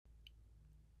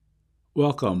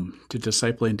Welcome to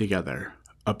Discipling Together,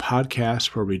 a podcast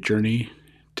where we journey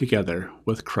together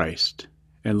with Christ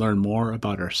and learn more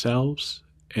about ourselves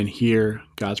and hear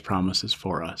God's promises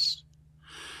for us.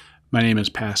 My name is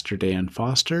Pastor Dan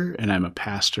Foster, and I'm a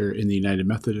pastor in the United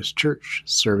Methodist Church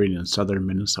serving in southern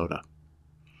Minnesota.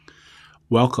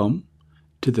 Welcome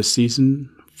to the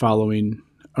season following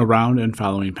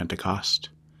Pentecost.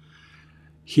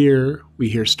 Here we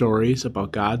hear stories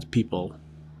about God's people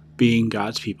being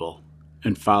God's people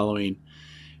and following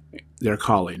their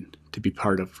calling to be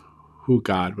part of who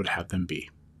God would have them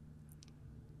be.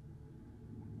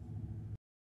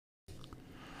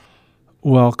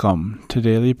 Welcome to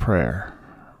Daily Prayer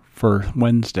for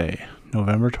Wednesday,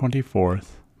 November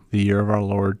 24th, the year of our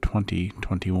Lord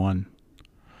 2021.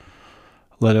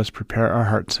 Let us prepare our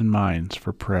hearts and minds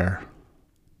for prayer.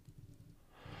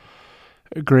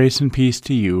 Grace and peace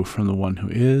to you from the one who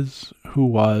is, who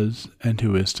was, and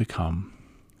who is to come,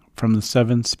 from the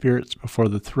seven spirits before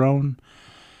the throne,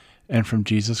 and from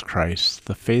Jesus Christ,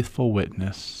 the faithful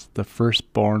witness, the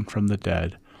firstborn from the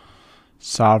dead,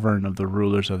 sovereign of the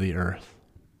rulers of the earth.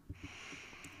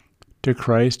 To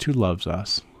Christ who loves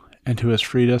us, and who has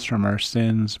freed us from our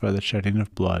sins by the shedding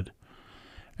of blood,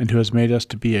 and who has made us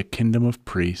to be a kingdom of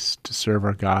priests to serve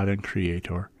our God and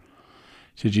Creator,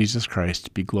 to Jesus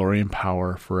Christ be glory and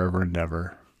power forever and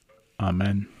ever.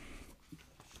 Amen.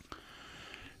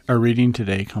 Our reading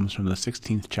today comes from the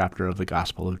 16th chapter of the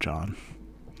Gospel of John.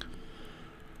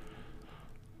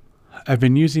 I've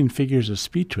been using figures of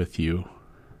speech with you.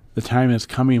 The time is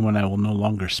coming when I will no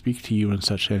longer speak to you in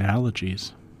such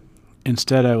analogies.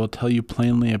 Instead, I will tell you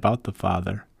plainly about the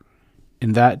Father.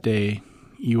 In that day,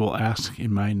 you will ask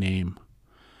in my name.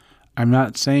 I'm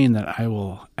not saying that I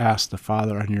will ask the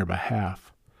Father on your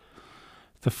behalf.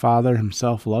 The Father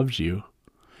himself loves you,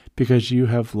 because you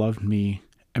have loved me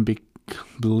and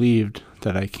believed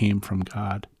that I came from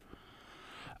God.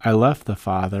 I left the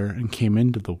Father and came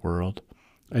into the world.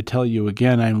 I tell you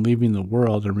again, I am leaving the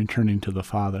world and returning to the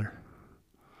Father.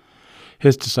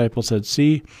 His disciples said,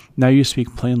 "See, now you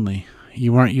speak plainly.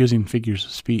 You aren't using figures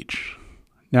of speech.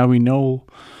 Now we know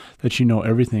that you know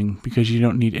everything because you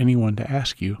don't need anyone to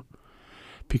ask you.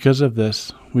 Because of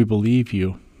this, we believe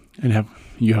you and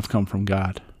you have come from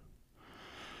God."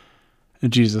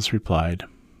 And Jesus replied,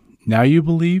 "Now you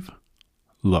believe?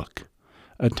 Look,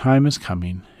 a time is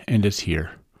coming and is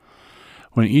here,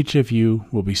 when each of you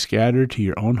will be scattered to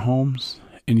your own homes,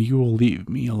 and you will leave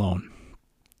me alone.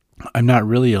 I'm not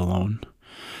really alone,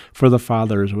 for the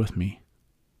Father is with me.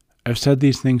 I've said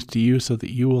these things to you so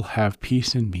that you will have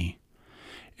peace in me.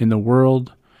 In the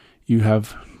world you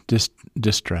have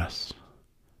distress,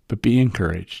 but be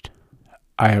encouraged.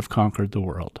 I have conquered the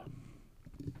world."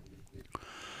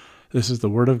 This is the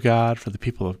word of God for the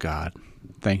people of God.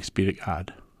 Thanks be to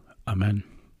God. Amen.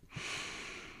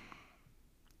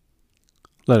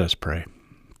 Let us pray.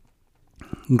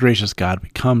 Gracious God, we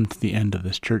come to the end of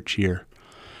this church year,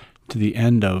 to the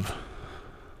end of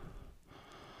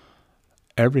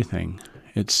everything,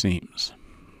 it seems.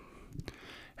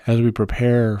 As we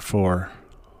prepare for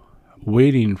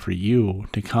waiting for you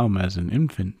to come as an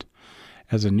infant,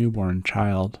 as a newborn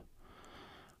child,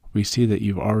 we see that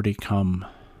you've already come,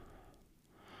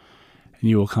 and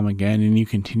you will come again, and you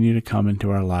continue to come into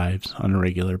our lives on a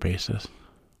regular basis.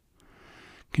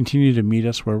 Continue to meet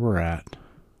us where we're at,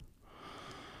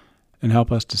 and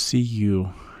help us to see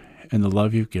you and the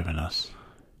love you've given us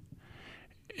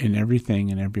in everything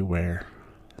and everywhere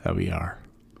that we are.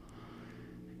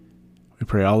 We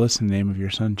pray all this in the name of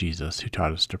your Son, Jesus, who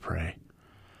taught us to pray.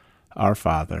 Our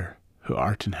Father, who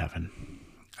art in heaven,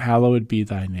 hallowed be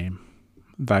thy name.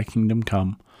 Thy kingdom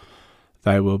come,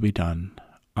 thy will be done,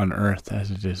 on earth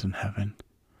as it is in heaven.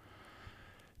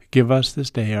 Give us this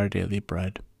day our daily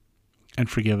bread, and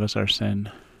forgive us our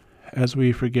sin, as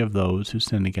we forgive those who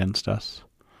sin against us.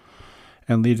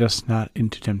 And lead us not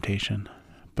into temptation,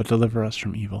 but deliver us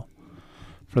from evil.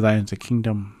 For thine is the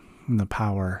kingdom, and the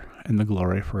power, and the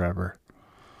glory forever.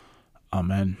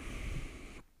 Amen.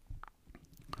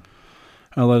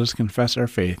 Now let us confess our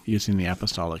faith using the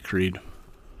Apostolic Creed.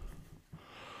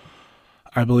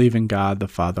 I believe in God the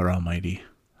Father Almighty,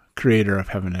 Creator of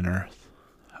heaven and earth.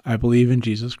 I believe in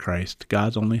Jesus Christ,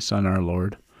 God's only Son, our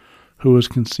Lord, who was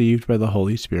conceived by the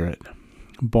Holy Spirit,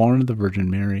 born of the Virgin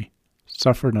Mary,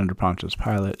 suffered under Pontius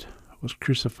Pilate, was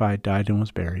crucified, died, and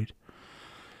was buried.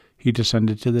 He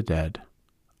descended to the dead.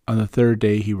 On the third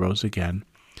day he rose again.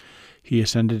 He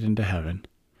ascended into heaven,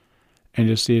 and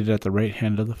is seated at the right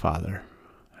hand of the Father,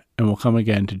 and will come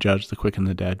again to judge the quick and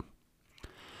the dead.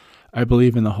 I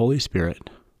believe in the Holy Spirit,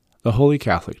 the Holy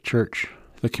Catholic Church,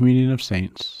 the communion of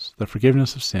saints, the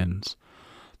forgiveness of sins,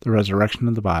 the resurrection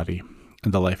of the body,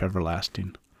 and the life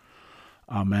everlasting.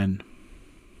 Amen.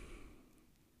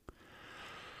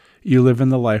 You live in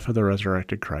the life of the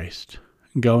resurrected Christ.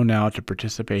 Go now to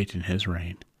participate in his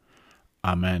reign.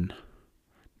 Amen.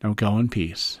 Now go in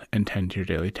peace and tend to your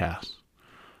daily tasks.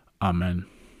 Amen.